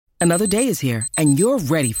Another day is here, and you're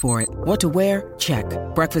ready for it. What to wear? Check.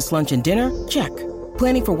 Breakfast, lunch, and dinner? Check.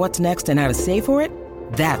 Planning for what's next and how to save for it?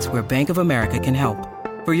 That's where Bank of America can help.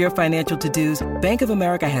 For your financial to-dos, Bank of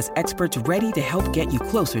America has experts ready to help get you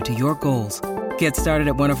closer to your goals. Get started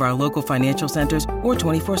at one of our local financial centers or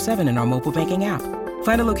 24/7 in our mobile banking app.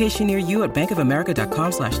 Find a location near you at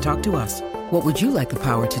bankofamerica.com/talktous. What would you like the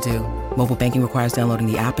power to do? Mobile banking requires downloading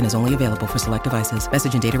the app and is only available for select devices.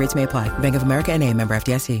 Message and data rates may apply. Bank of America N.A., member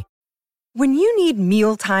FDIC. When you need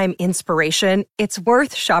mealtime inspiration, it's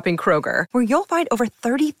worth shopping Kroger, where you'll find over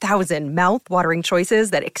 30,000 mouth-watering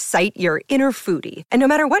choices that excite your inner foodie. And no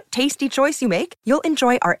matter what tasty choice you make, you'll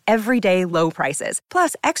enjoy our everyday low prices,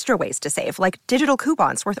 plus extra ways to save, like digital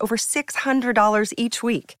coupons worth over $600 each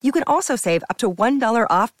week. You can also save up to $1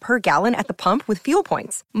 off per gallon at the pump with fuel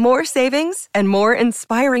points. More savings and more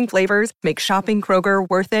inspiring flavors make shopping Kroger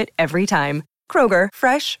worth it every time. Kroger,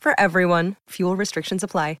 fresh for everyone. Fuel restrictions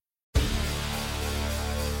apply.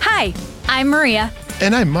 Hi, I'm Maria.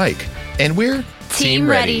 And I'm Mike. And we're Team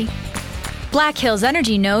Ready. Black Hills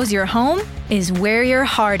Energy knows your home is where your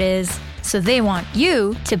heart is, so they want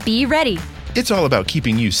you to be ready. It's all about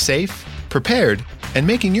keeping you safe, prepared, and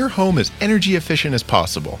making your home as energy efficient as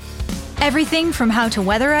possible. Everything from how to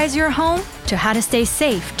weatherize your home to how to stay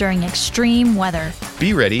safe during extreme weather.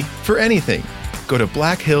 Be ready for anything. Go to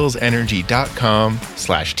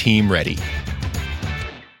blackhillsenergy.com/team ready.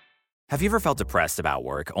 Have you ever felt depressed about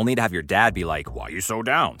work, only to have your dad be like, "Why are you so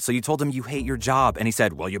down?" So you told him you hate your job, and he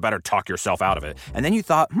said, "Well, you better talk yourself out of it." And then you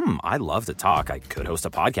thought, I love to talk. I could host a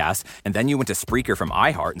podcast. And then you went to Spreaker from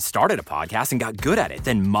iHeart and started a podcast and got good at it,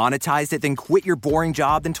 then monetized it, then quit your boring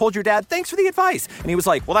job, then told your dad, "Thanks for the advice." And he was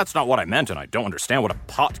like, "Well, that's not what I meant, and I don't understand what a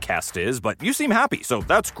podcast is, but you seem happy, so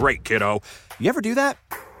that's great, kiddo." You ever do that?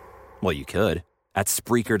 Well, you could. At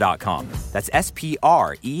Spreaker.com. That's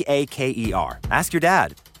Spreaker. Ask your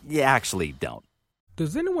dad. You actually don't.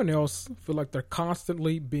 Does anyone else feel like they're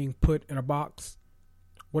constantly being put in a box?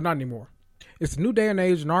 Well, not anymore. It's a new day and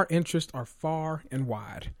age, and our interests are far and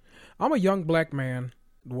wide. I'm a young black man.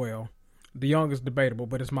 Well, the young is debatable,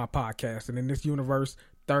 but it's my podcast, and in this universe,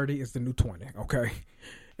 30 is the new 20, okay?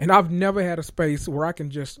 And I've never had a space where I can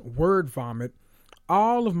just word vomit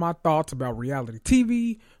all of my thoughts about reality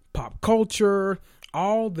TV, pop culture,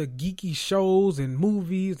 all the geeky shows and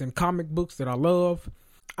movies and comic books that I love.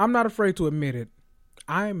 I'm not afraid to admit it.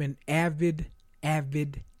 I am an avid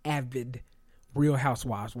Real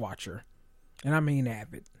Housewives watcher. And I mean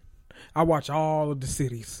avid. I watch all of the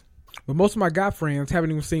cities. But most of my guy friends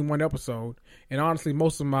haven't even seen one episode. And honestly,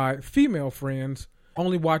 most of my female friends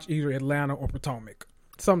only watch either Atlanta or Potomac.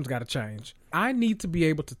 Something's got to change. I need to be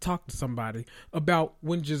able to talk to somebody about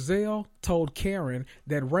when Giselle told Karen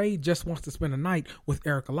that Ray just wants to spend a night with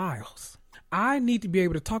Erica Lyles. I need to be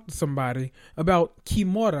able to talk to somebody about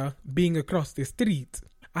Kimora being across the street.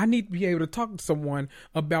 I need to be able to talk to someone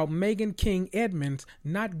about Megan King Edmonds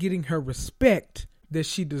not getting her respect that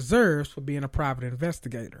she deserves for being a private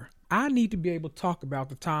investigator. I need to be able to talk about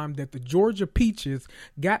the time that the Georgia Peaches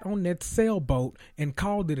got on that sailboat and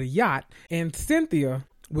called it a yacht, and Cynthia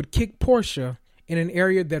would kick Portia in an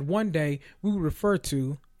area that one day we would refer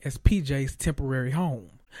to as PJ's temporary home.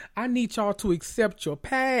 I need y'all to accept your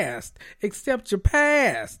past. Accept your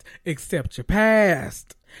past. Accept your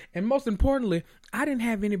past. And most importantly, I didn't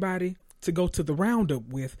have anybody to go to the roundup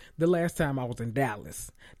with the last time I was in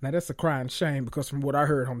Dallas. Now that's a crying shame, because from what I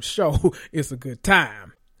heard on the show, it's a good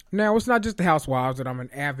time. Now, it's not just the Housewives that I'm an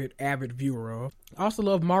avid viewer of. I also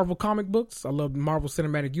love Marvel comic books. I love the Marvel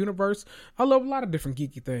Cinematic Universe. I love a lot of different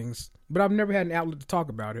geeky things, but I've never had an outlet to talk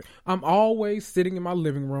about it. I'm always sitting in my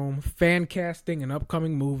living room, fan casting an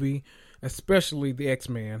upcoming movie, especially the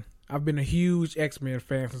X-Men. I've been a huge X-Men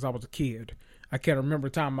fan since I was a kid. I can't remember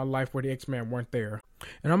a time in my life where the X-Men weren't there.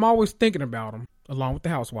 And I'm always thinking about them, along with the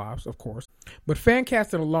Housewives, of course. But fan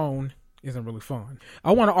casting alone isn't really fun.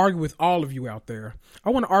 I want to argue with all of you out there.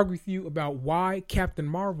 I want to argue with you about why Captain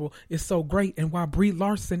Marvel is so great and why Brie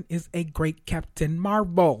Larson is a great Captain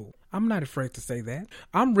Marvel. I'm not afraid to say that.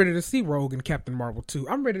 I'm ready to see Rogue in Captain Marvel 2.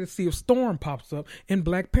 I'm ready to see if Storm pops up in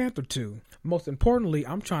Black Panther 2. Most importantly,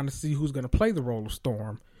 I'm trying to see who's going to play the role of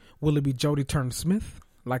Storm. Will it be Jodie Turner-Smith,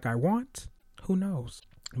 like I want? Who knows?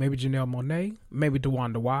 Maybe Janelle Monáe, maybe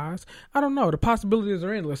DeWanda Wise. I don't know. The possibilities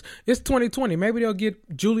are endless. It's 2020. Maybe they'll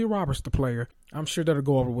get Julia Roberts to play her. I'm sure that'll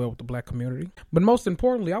go over well with the black community. But most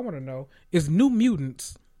importantly, I want to know, is New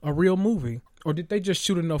Mutants a real movie? Or did they just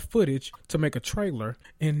shoot enough footage to make a trailer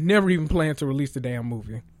and never even plan to release the damn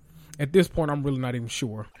movie? At this point, I'm really not even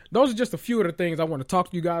sure. Those are just a few of the things I want to talk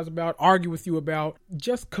to you guys about, argue with you about,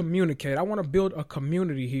 just communicate. I want to build a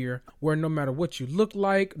community here where no matter what you look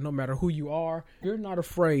like, no matter who you are, you're not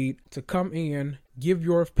afraid to come in, give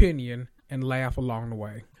your opinion, and laugh along the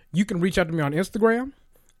way. You can reach out to me on Instagram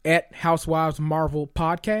at Housewives Marvel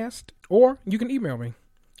Podcast, or you can email me,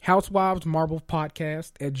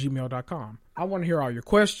 housewivesmarvelpodcast@gmail.com. I want to hear all your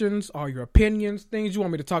questions, all your opinions, things you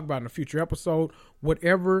want me to talk about in a future episode,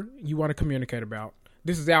 whatever you want to communicate about.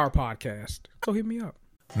 This is our podcast, so hit me up.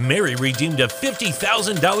 Mary redeemed a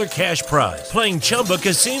 $50,000 cash prize playing Chumba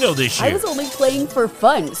Casino this year. I was only playing for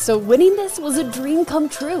fun, so winning this was a dream come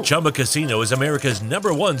true. Chumba Casino is America's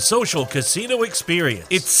 #1 social casino experience.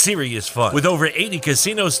 It's serious fun. With over 80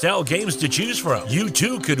 casino-style games to choose from, you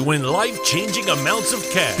too could win life-changing amounts of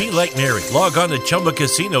cash. Be like Mary. Log on to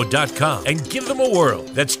ChumbaCasino.com and give them a whirl.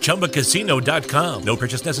 That's ChumbaCasino.com. No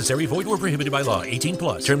purchase necessary. Void where prohibited by law. 18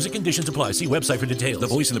 plus. Terms and conditions apply. See website for details. The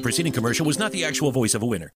voice in the preceding commercial was not the actual voice of a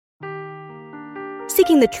winner.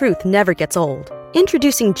 Seeking the truth never gets old.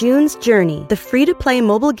 Introducing June's Journey, the free-to-play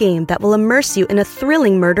mobile game that will immerse you in a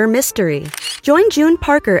thrilling murder mystery. Join June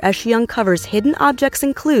Parker as she uncovers hidden objects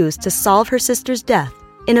and clues to solve her sister's death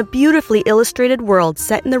in a beautifully illustrated world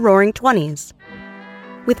set in the Roaring '20s.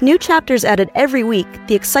 With new chapters added every week,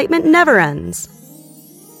 the excitement never ends.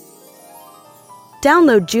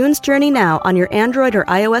 Download June's Journey now on your Android or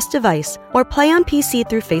iOS device, or play on PC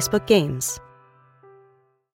through Facebook Games.